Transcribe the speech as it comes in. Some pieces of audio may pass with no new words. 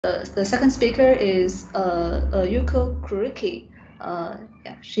The second speaker is Yuko Kuroki.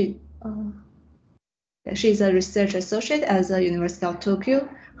 Yeah, she's a research associate at the University of Tokyo.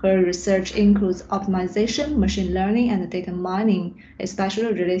 Her research includes optimization, machine learning, and data mining,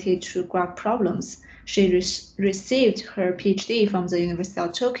 especially related to graph problems. She received her PhD from the University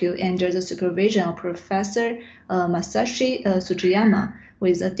of Tokyo under the supervision of Professor Masashi Tsujiyama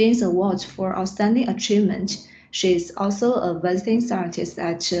with a Dean's Award for Outstanding Achievement. She is also a visiting scientist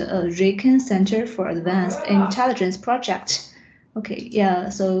at Riken Center for Advanced Intelligence Project. Okay, yeah,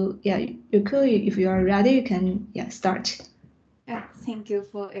 so yeah, Yuko, if you are ready, you can start. Yeah, thank you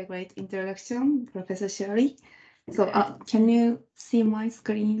for a great introduction, Professor Shirley. So, can you see my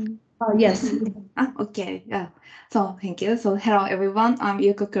screen? Oh, yes. Okay, yeah. So, thank you. So, hello everyone. I'm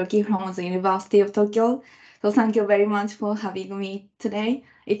Yuko Kuroki from the University of Tokyo. So, thank you very much for having me today.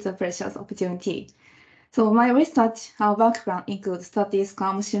 It's a precious opportunity. So, my research background includes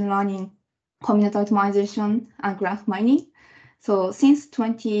statistical machine learning, combinatorial optimization, and graph mining. So since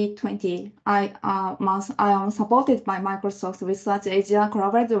 2020, I am supported by Microsoft Research Asia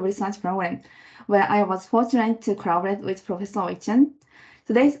Collaborative Research Program, where I was fortunate to collaborate with Professor Chen.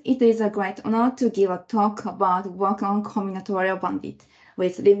 Today, it is a great honor to give a talk about work on combinatorial bandit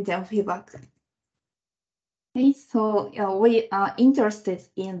with limited feedback. Okay, so we are interested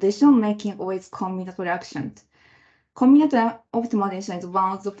in decision-making with combinatorial actions. Combinatorial optimization is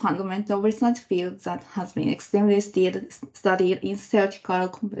one of the fundamental research fields that has been extensively studied in theoretical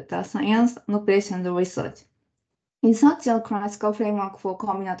computer science and operations research. In such a classical framework for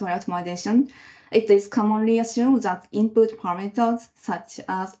combinatorial optimization, it is commonly assumed that input parameters such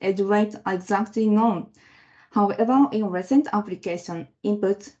as edge weight are exactly known. However, in recent application,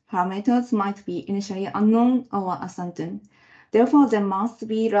 input parameters might be initially unknown or uncertain. Therefore, they must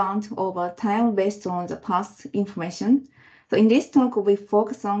be learned over time based on the past information. So in this talk, we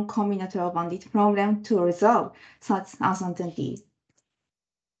focus on combinatorial bandit problem to resolve such uncertainties.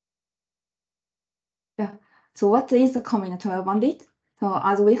 Yeah. So what is the combinatorial bandit? So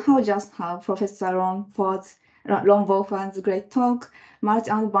as we have just had Professor Ron Wolfen's great talk,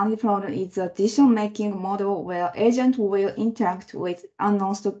 multi-and bandit problem is a decision-making model where agent will interact with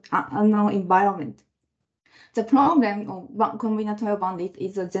unknown environment. The problem of combinatorial bandit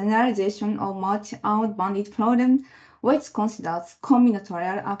is a generalization of multi-armed bandit problem, which considers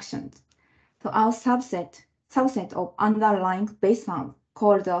combinatorial actions. So our subset of underlying base arm,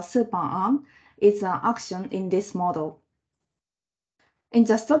 called the superarm, is an action in this model. In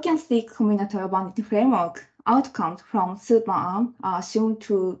the stochastic combinatorial bandit framework, outcomes from superarm are assumed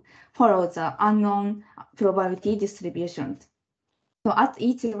to follow the unknown probability distributions. So at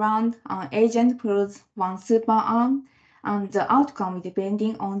each round, an agent pulls one superarm, and the outcome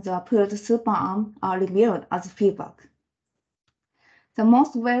depending on the pulled superarm are revealed as feedback. The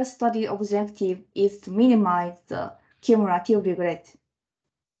most well-studied objective is to minimize the cumulative regret.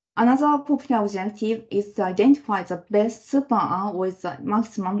 Another popular objective is to identify the best superarm with the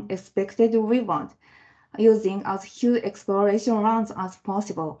maximum expected reward, using as few exploration runs as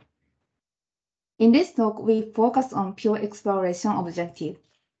possible. In this talk, we focus on pure exploration objective.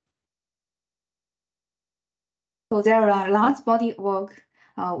 So there are large body work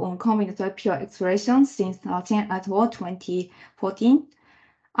on combinatorial pure exploration since Chen et al. 2014.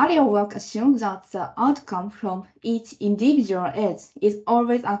 Earlier work assumes that the outcome from each individual edge is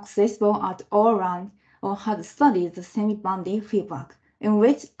always accessible at all rounds or had studied the semi-bandit feedback, in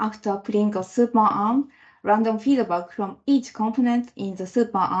which after putting a superarm, random feedback from each component in the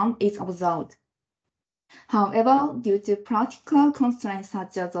superarm is observed. However, due to practical constraints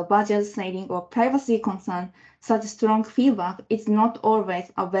such as budget saving or privacy concern, such strong feedback is not always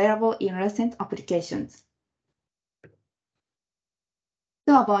available in recent applications.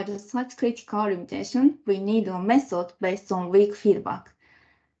 To avoid such critical limitation, we need a method based on weak feedback.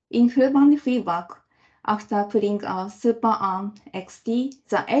 In full-bandit feedback, after putting a superarm XT,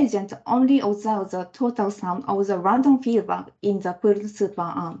 the agent only observes the total sum of the random feedback in the pulled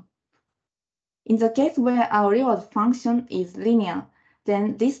superarm. In the case where our reward function is linear,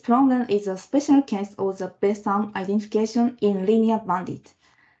 then this problem is a special case of the best sum identification in linear bandit.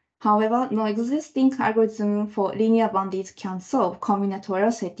 However, no existing algorithm for linear bandits can solve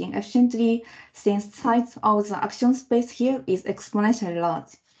combinatorial setting efficiently since the size of the action space here is exponentially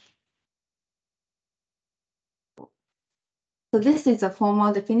large. So this is a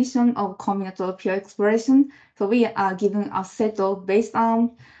formal definition of combinatorial pure exploration. So we are given a set of base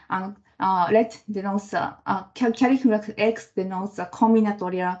arm and let denotes calculate X denotes a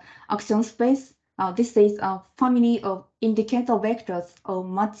combinatorial action space. This is a family of indicator vectors of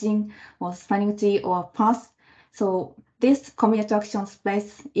matching or spanning tree or path. So this combinatorial action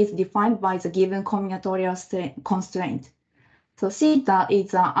space is defined by the given combinatorial constraint. So theta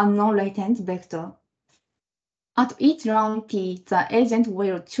is the unknown latent vector. At each round T, the agent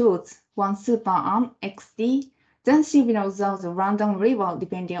will choose one superarm XD, then she will observe the random rival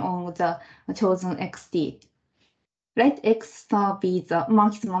depending on the chosen XD. Let X star be the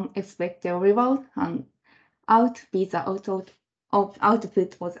maximum expected rival and out be the output of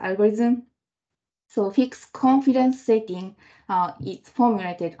the algorithm. So fixed confidence setting is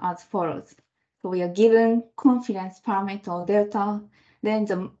formulated as follows. So we are given confidence parameter delta, then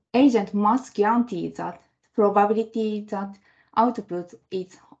the agent must guarantee that probability that output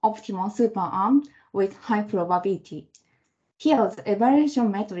is optimal superarm with high probability. Here, the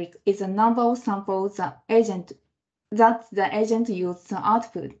evaluation metric is the number of samples that the agent used to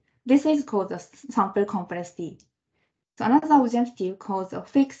output. This is called the sample complexity. So another objective called the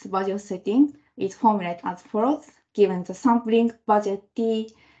fixed budget setting is formulated as follows. Given the sampling budget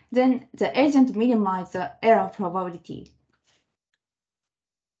T, then the agent minimizes the error probability.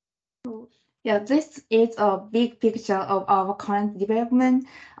 Yeah, this is a big picture of our current development.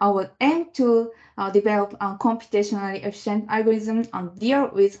 Our aim to develop a computationally efficient algorithm and deal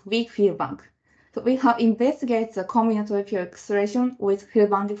with weak feedback. So we have investigated the combinatorial pure acceleration with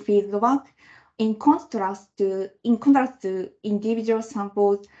full-bandit feedback in contrast to individual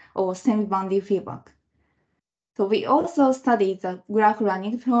samples or semi-bandit feedback. So we also studied the graph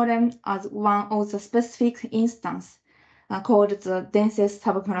running problem as one of the specific instances called the densest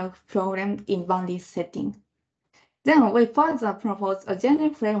subgraph problem in bandit setting. Then we further proposed a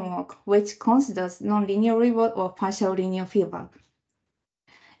general framework which considers nonlinear reward or partial linear feedback.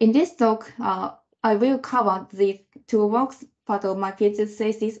 In this talk, I will cover these two works, part of my PhD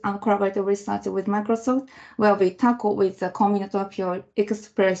thesis and collaborative research with Microsoft, where we tackle with the combinatorial pure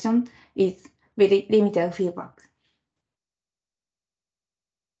expression is very limited feedback.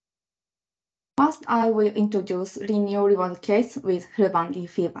 First, I will introduce linear reward case with full-bandit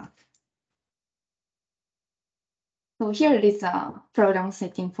feedback. So here is a program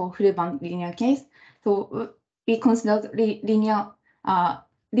setting for full-bandit linear case. So we consider linear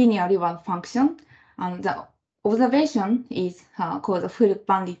reward function, and the observation is called the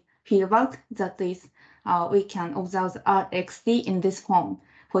full-bandit feedback. That is, we can observe the RXD in this form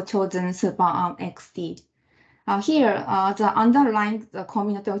for chosen superarm XD. Here, the underlying the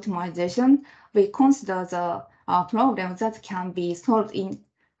combinatorial optimization, we consider the problem that can be solved in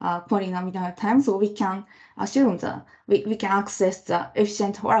polynomial time, so we can assume that we can access the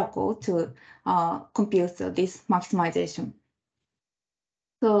efficient oracle to compute this maximization.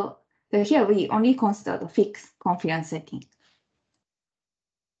 So here we only consider the fixed confidence setting.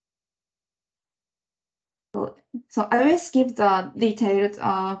 So I will skip the detailed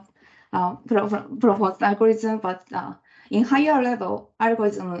proposed algorithm, but in higher level,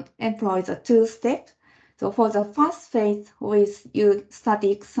 algorithm employs a two-step. So for the first phase, we use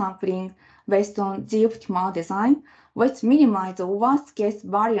static sampling based on G-optimal design, which minimizes the worst-case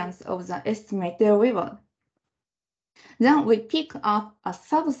variance of the estimated reward. Then we pick up a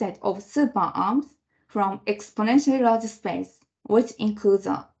subset of superarms from exponentially large space, which includes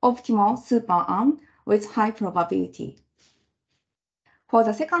an optimal superarm with high probability. For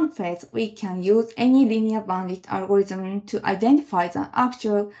the second phase, we can use any linear bandit algorithm to identify the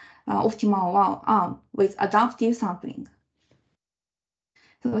actual optimal arm with adaptive sampling.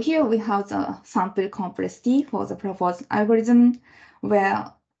 So here we have the sample complexity for the proposed algorithm,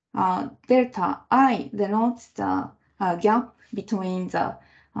 where delta I denotes the gap between the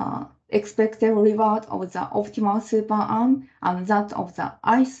expected reward of the optimal superarm and that of the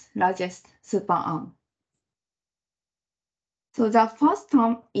ith largest superarm. So the first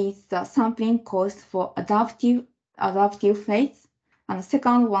term is the sampling cost for adaptive phase, and the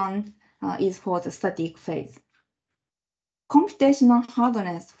second one is for the static phase. Computational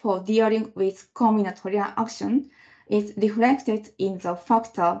hardness for dealing with combinatorial action is reflected in the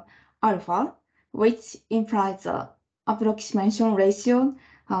factor alpha, which implies the approximation ratio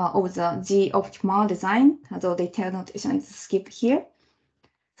of the G-optimal design, although detailed notation is skipped here.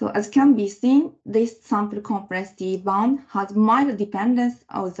 So as can be seen, this sample complexity bound has mild dependence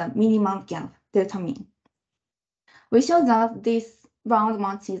on the minimum gap, delta mean. We show that this bound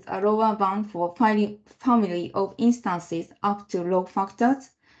matches a lower bound for family of instances up to log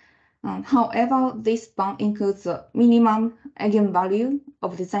factors. However, this bound includes the minimum eigenvalue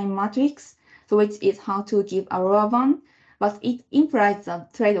of design matrix, so which is how to give a lower bound, but it implies the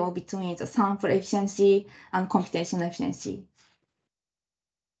trade-off between the sample efficiency and computational efficiency.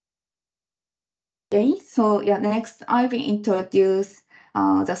 Okay, so yeah, next I will introduce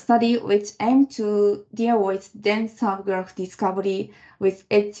the study which aimed to deal with dense subgraph discovery with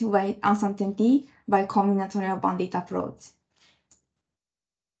edge-weight uncertainty by combinatorial bandit approach.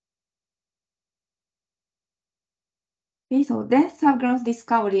 Okay, so dense subgraph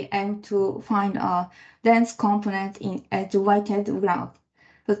discovery aimed to find a dense component in edge-weighted graph.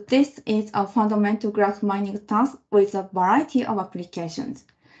 So this is a fundamental graph mining task with a variety of applications.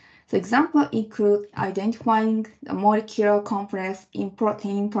 So examples include identifying the molecular complex in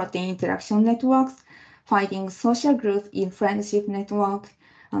protein-protein interaction networks, finding social groups in friendship network,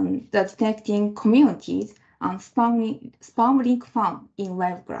 detecting communities, and sperm link found in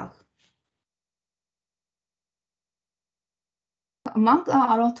web graph. Among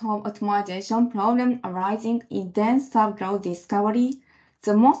a lot of optimization problems arising in dense subgraph discovery,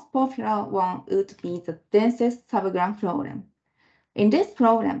 the most popular one would be the densest subgraph problem. In this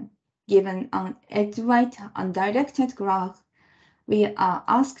problem, given an edge-weight undirected graph, we are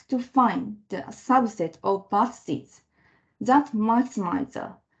asked to find the subset of vertices that maximize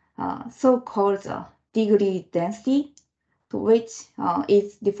the so-called degree density, which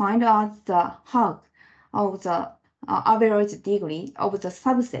is defined as the hug of the average degree of the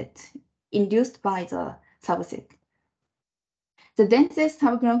subset induced by the subset. The densest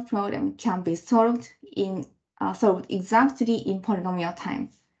subgraph problem can be solved exactly in polynomial time.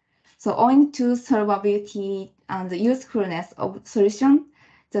 So owing to solvability and the usefulness of solution,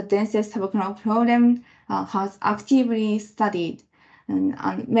 the densest subgraph problem has actively studied,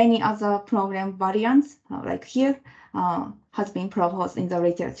 and many other problem variants, like here, has been proposed in the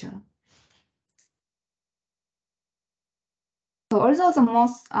literature. So although the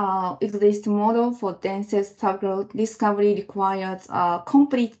most existing model for densest subgraph discovery requires a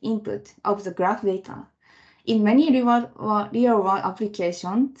complete input of the graph data, in many real-world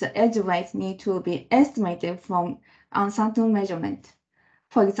applications, the edge weights need to be estimated from uncertain measurement.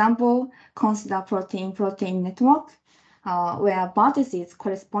 For example, consider protein-protein network, where vertices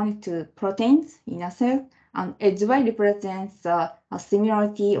correspond to proteins in a cell, and edge weight represents the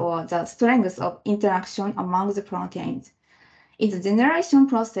similarity or the strength of interaction among the proteins. In the generation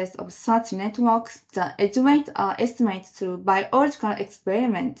process of such networks, the edge weights are estimated through biological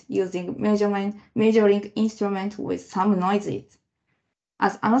experiment using measuring instrument with some noises.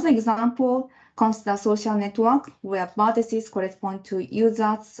 As another example, consider social network where vertices correspond to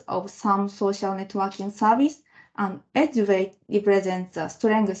users of some social networking service, and edge weight represents the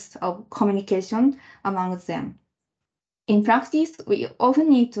strength of communication among them. In practice, we often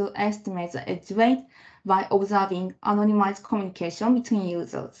need to estimate the edge weight by observing anonymized communication between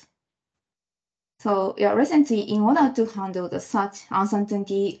users. So recently, in order to handle such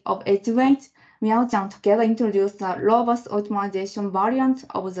uncertainty of edge weight, Miao-chan together introduced a robust optimization variant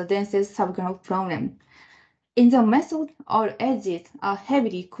of the densest subgraph problem. In the method, all edges are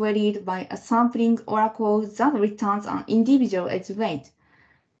heavily queried by a sampling oracle that returns an individual edge weight.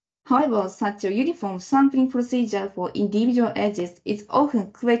 However, such a uniform sampling procedure for individual edges is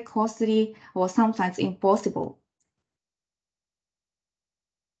often quite costly or sometimes impossible.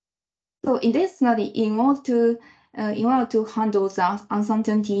 So in this study, in order to handle the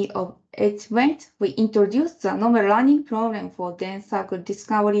uncertainty of edge weight, we introduced the novel learning problem for dense subgraph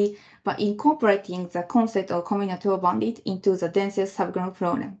discovery by incorporating the concept of combinatorial bandit into the densest subgraph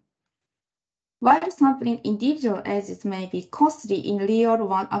problem. While sampling individual edges may be costly in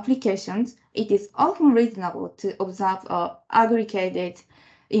real-world applications, it is often reasonable to observe aggregated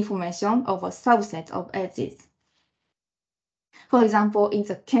information of a subset of edges. For example, in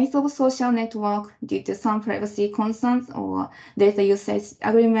the case of social network, due to some privacy concerns or data usage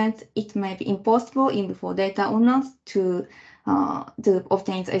agreements, it may be impossible even for data owners to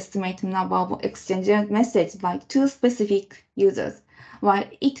obtain the estimated number of exchanged messages by two specific users, while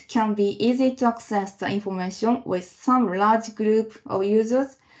it can be easy to access the information with some large group of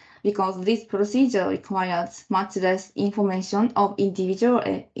users because this procedure requires much less information of individual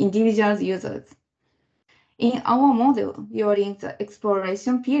users. In our model, during the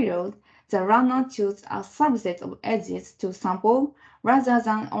exploration period, the runner chooses a subset of edges to sample rather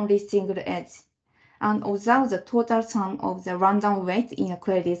than only single edge, and observes the total sum of the random weights in a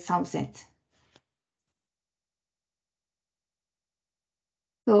credited subset.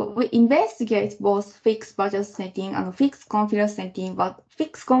 So we investigate both fixed budget setting and fixed confidence setting, but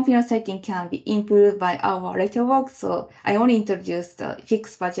fixed confidence setting can be improved by our later work, so I only introduced the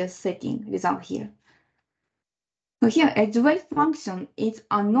fixed budget setting result here. So here, edge weight function is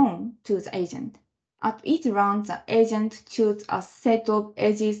unknown to the agent. At each run, the agent chooses a set of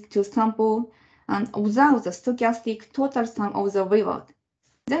edges to sample and observes the stochastic total sum of the reward.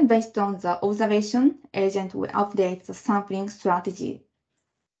 Then, based on the observation, agent will update the sampling strategy.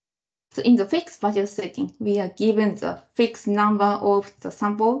 So in the fixed budget setting, we are given the fixed number of the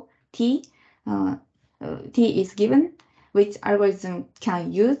sample T. T is given, which algorithm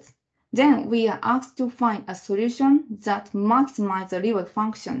can use. Then we are asked to find a solution that maximizes the reward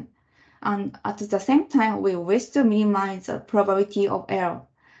function. And at the same time, we wish to minimize the probability of error.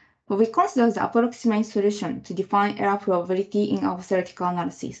 We consider the approximate solution to define error probability in our theoretical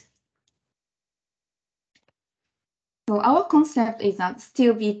analysis. So our concept is that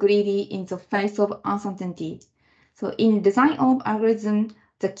still be greedy in the face of uncertainty. So in design of algorithm,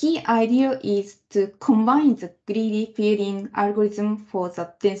 the key idea is to combine the greedy feeding algorithm for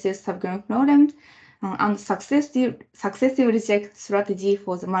the densest subgraph problem and successive reject strategy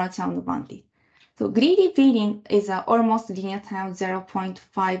for the multi-channel bandit. So greedy feeding is an almost linear time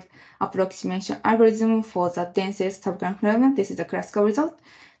 0.5 approximation algorithm for the densest subgraph problem. This is the classical result.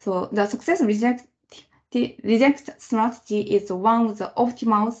 So the successive reject strategy is one of the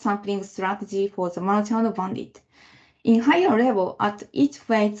optimal sampling strategy for the multi-channel bandit. In higher level, at each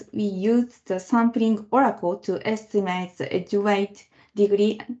phase, we use the sampling oracle to estimate the edge weight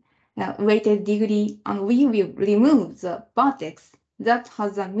degree, weighted degree, and we will remove the vertex that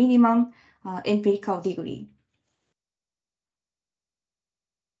has a minimum empirical degree.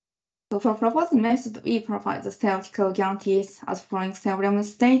 So for proposed method, we provide the theoretical guarantees as following theorem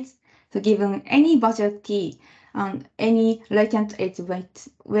states. So given any budget T and any latent edge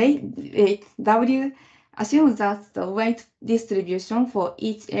weight W, assume that the weight distribution for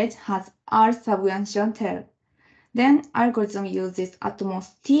each edge has R subvention tail. Then algorithm uses at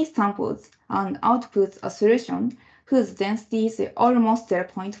most T samples and outputs a solution whose density is almost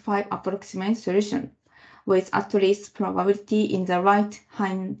 0.5 approximate solution, with at least probability in the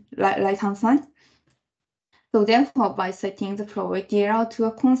right-hand side. So therefore, by setting the probability error to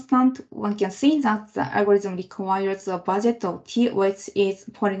a constant, one can see that the algorithm requires a budget of T, which is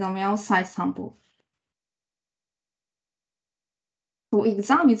polynomial size sample. To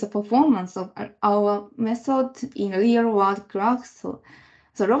examine the performance of our method in real-world graphs, so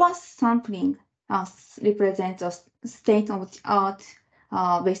the robust sampling represents a state-of-the-art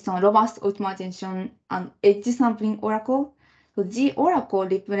based on robust optimization and edge sampling oracle. So G oracle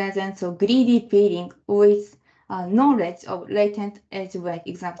represents a greedy feeding with knowledge of latent edge weight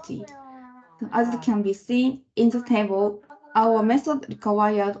exactly. So as can be seen in the table, our method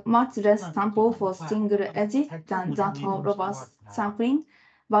required much less sample for single edges than that of robust sampling,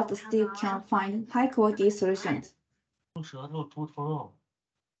 but still can find high-quality solutions. So,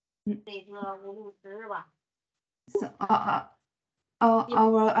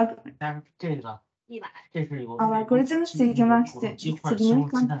 our algorithm significantly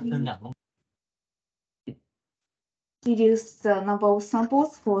reduce the number of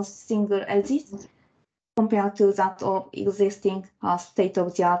samples for single edges compared to that of existing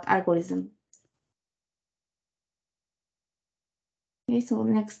state-of-the-art algorithm. Okay, so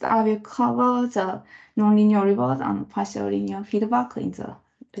next I will cover the nonlinear reward and partial linear feedback in the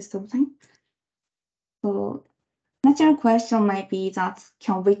rest of time. So natural question might be that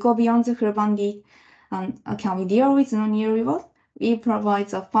can we go beyond the full-bandit and can we deal with nonlinear reward? We provide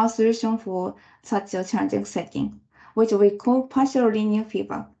the first solution for such a challenging setting, which we call partial linear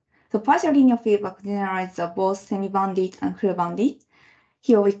feedback. So partial linear feedback generalizes both semi-bandit and full-bandit.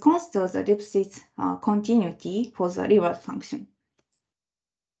 Here we consider the Lipschitz continuity for the reward function.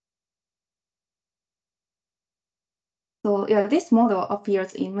 So yeah, this model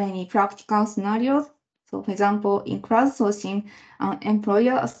appears in many practical scenarios. So for example, in crowdsourcing, an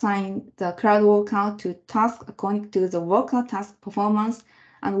employer assigns the crowd worker to task according to the worker task performance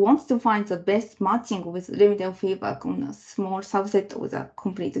and wants to find the best matching with limited feedback on a small subset of the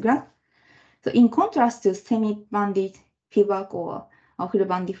complete graph. So in contrast to semi-bandit feedback or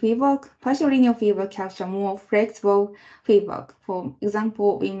full-bandit feedback, partial linear feedback captures more flexible feedback. For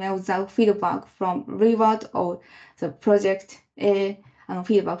example, we mail the feedback from reward or the project A and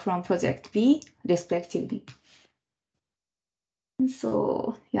feedback from project B, respectively.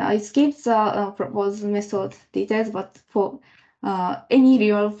 So yeah, I skipped the proposed method details, but for any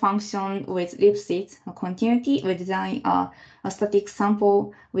real function with Lipschitz continuity, we design a static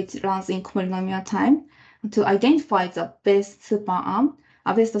sample which runs in polynomial time to identify the best superarm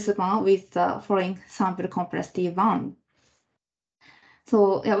with the following sample complexity bound.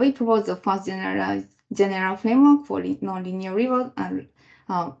 So yeah, we propose the first general framework for nonlinear reward and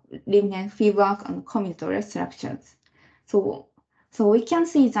linear feedback and combinatorial structures. So we can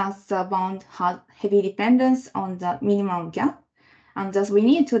see that the bound has heavy dependence on the minimum gap, and thus we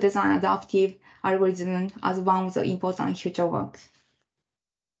need to design adaptive algorithm as one of the important future work.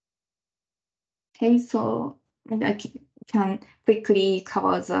 Okay, so can quickly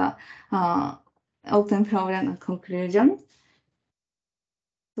cover the open problem and conclusion.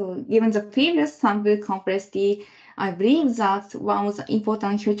 So given the previous sample complexity, I believe that one of the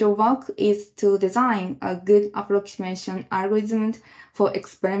important future work is to design a good approximation algorithm for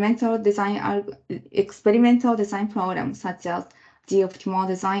experimental design problems such as G-optimal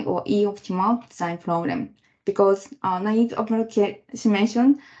design or E-optimal design problem. Because naive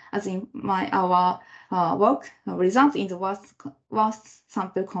approximation, as in our work, results in the worst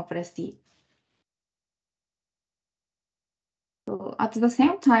sample complexity. So at the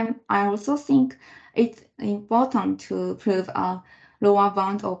same time, I also think it's important to prove a lower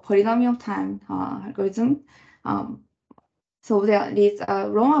bound of polynomial time algorithm. So there is a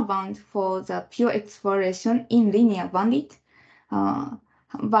lower bound for the pure exploration in linear bandit,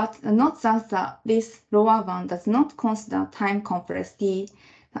 but note that this lower bound does not consider time complexity.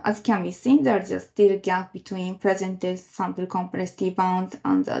 As can be seen, there is still a gap between presented sample complexity bound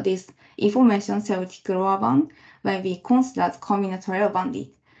and this information theoretic lower bound, where we consider combinatorial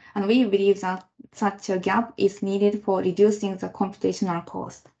bandit. And we believe that such a gap is needed for reducing the computational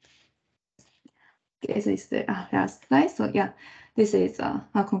cost. Okay, so this is the last slide. So yeah, this is a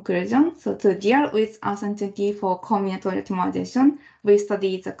conclusion. So to deal with uncertainty for combinatorial optimization, we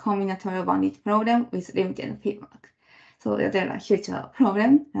studied the combinatorial bandit problem with limited feedback. So there are future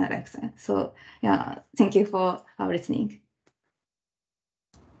problems like that. So yeah, thank you for listening.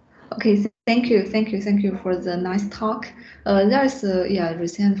 Okay, thank you for the nice talk. There's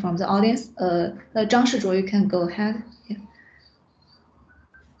recent from the audience. Zhang Shizhuo, you can go ahead. Yeah.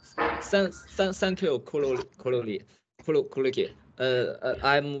 Thank you, Kuroki.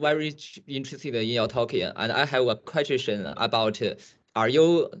 I'm very interested in your talking, and I have a question about are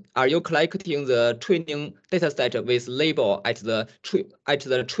you collecting the training dataset with label at the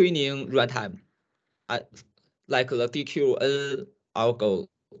training runtime, like the DQN algo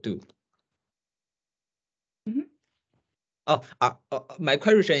do? My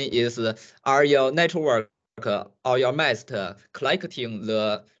question is, are your network or your master collecting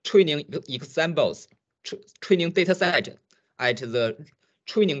the training examples, training dataset at the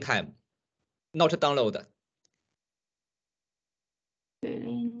training time, not download?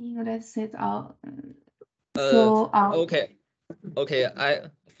 Okay.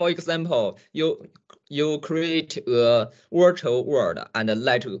 For example, you create a virtual world and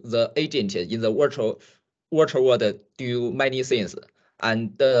let the agent in the virtual world do many things,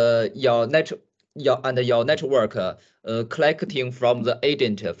 and your network collecting from the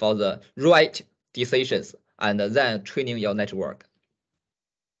agent for the right decisions, and then training your network.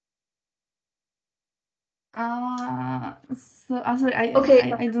 Sorry, I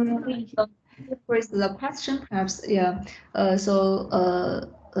don't know. Rephrase the question, perhaps. Yeah. So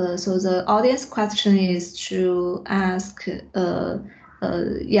the audience question is to ask.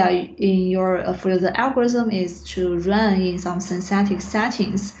 In your for the algorithm is to run in some synthetic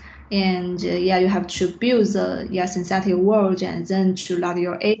settings, and you have to build the synthetic world and then to let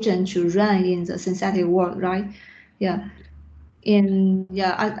your agent to run in the synthetic world, right? Yeah.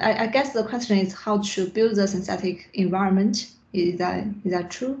 I guess the question is how to build the synthetic environment. Is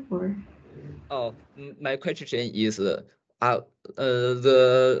that true or? Oh, my question is, the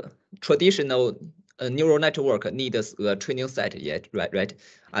traditional neural network needs a training set yet, right?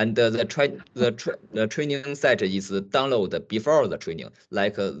 And the training set is downloaded before the training,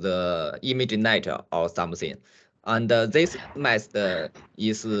 like the ImageNet or something. And this method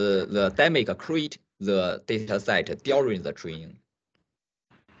is the dynamic create the data set during the training.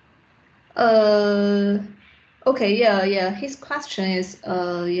 Okay, his question is,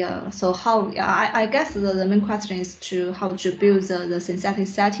 so how, I guess the main question is to how to build the synthetic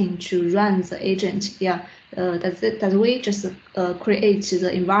setting to run the agent. Does we just create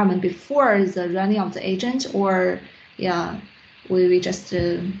the environment before the running of the agent, or we just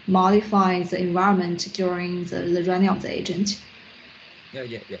modify the environment during the running of the agent?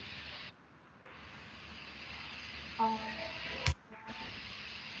 Yeah.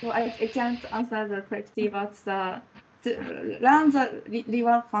 So I can't answer the correctly, but to run the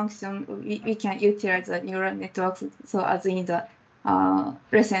reward function, we can utilize the neural networks. So as in the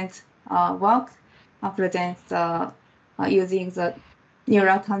recent work presents using the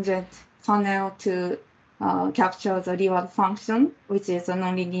neural tangent funnel to capture the reward function, which is a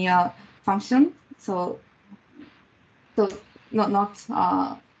nonlinear function. So not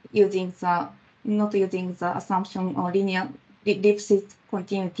using the assumption or linear deficit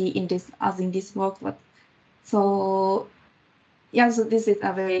continuity in this work. But so this is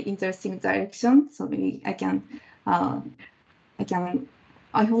a very interesting direction. So maybe I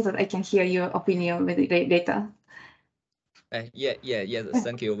hope that I can hear your opinion later. Yes.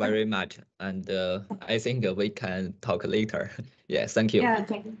 Thank you very much. And I think we can talk later. Yeah, thank you. Yeah,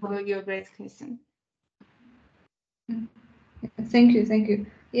 thank you for your great question. Thank you.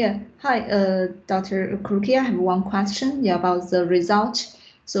 Yeah. Hi, Dr. Kuroki. I have one question, about the result.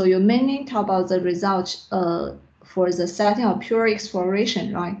 So you mainly talk about the result for the setting of pure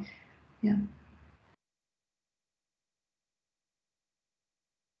exploration, right? Yeah.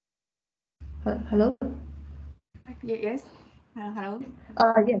 Hello? Yes. Hello.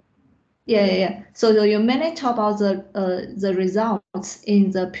 Yes. Yeah. So you mainly talk about the results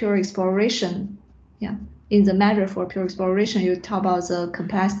in the pure exploration. Yeah. In the measure for pure exploration, you talk about the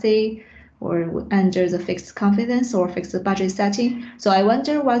capacity or under the fixed confidence or fixed budget setting. So I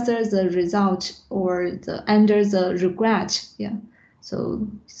wonder whether the result or the under the regret. Yeah. So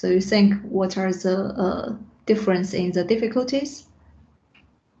you think what are the difference in the difficulties?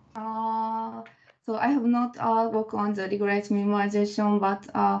 So I have not worked on the regret minimization, but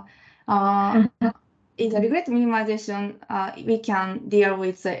in the regret minimization, we can deal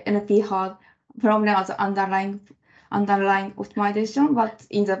with the NP hard problem as underlying optimization. But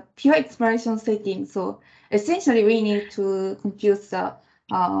in the pure exploration setting, so essentially we need to compute the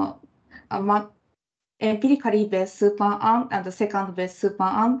empirically based super-arm and the second best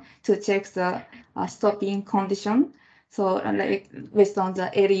super-arm to check the stopping condition. So like based on the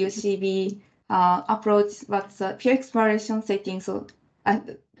LUCB approach, but the pure exploration setting. So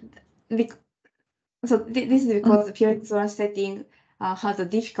this is because the pure exploration setting has a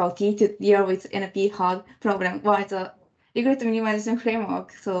difficulty to deal with NP hard problem, while the regret minimization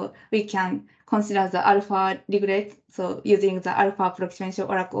framework, so we can consider the alpha regret. So using the alpha approximation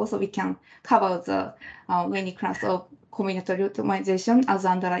oracle, so we can cover the many class of combinatorial optimization as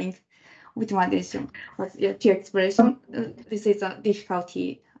underlying optimization. But yeah, pure exploration, this is a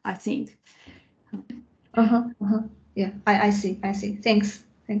difficulty, I think. Yeah, I see. Thanks.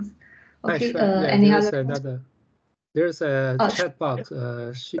 Okay. Yeah, Any other? There's a chat box.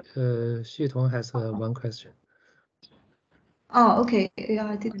 Xu Tong has one question. Oh, okay. Yeah,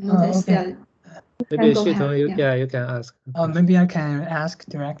 I didn't know this. Okay. Yeah. Maybe Go Xu Tong, ahead. you can ask. Maybe I can ask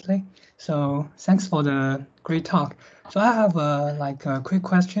directly. So thanks for the great talk. So I have a quick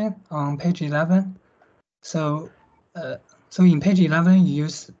question on page 11. So in page 11, you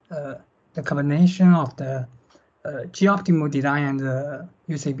use the combination of the G-optimal design and the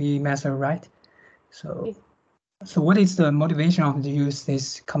UCB method, right? So what is the motivation of to use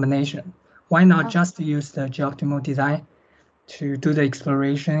this combination? Why not just use the G-optimal design to do the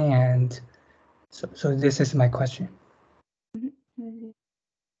exploration? And so this is my question.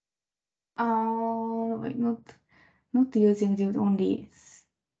 Not using it only.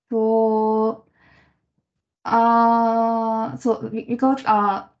 So because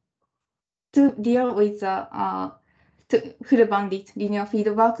to deal with the full-bandit linear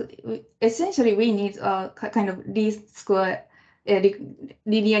feedback, essentially we need a kind of least square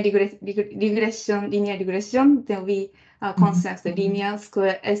linear regression. Then we construct the linear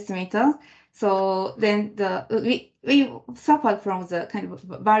square estimator. So then we suffered from the kind of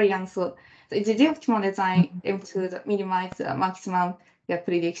variance. So the optimal design aims to minimize the maximum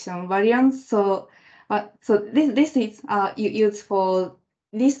prediction variance. So this is used for.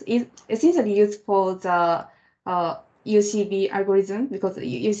 This is essentially used for the UCB algorithm, because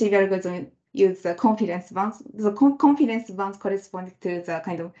UCB algorithm use the confidence bands. The confidence bands correspond to the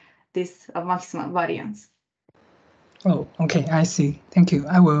kind of this maximum variance. Oh, okay, I see. Thank you.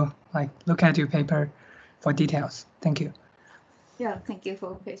 I will look at your paper for details. Thank you. Yeah, thank you for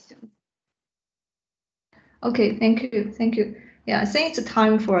the question. Okay, thank you. Yeah, I think it's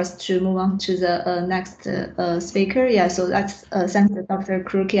time for us to move on to the next speaker. Yeah, so that's thanks to Dr.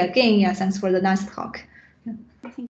 Kuroki again. Yeah, thanks for the nice talk.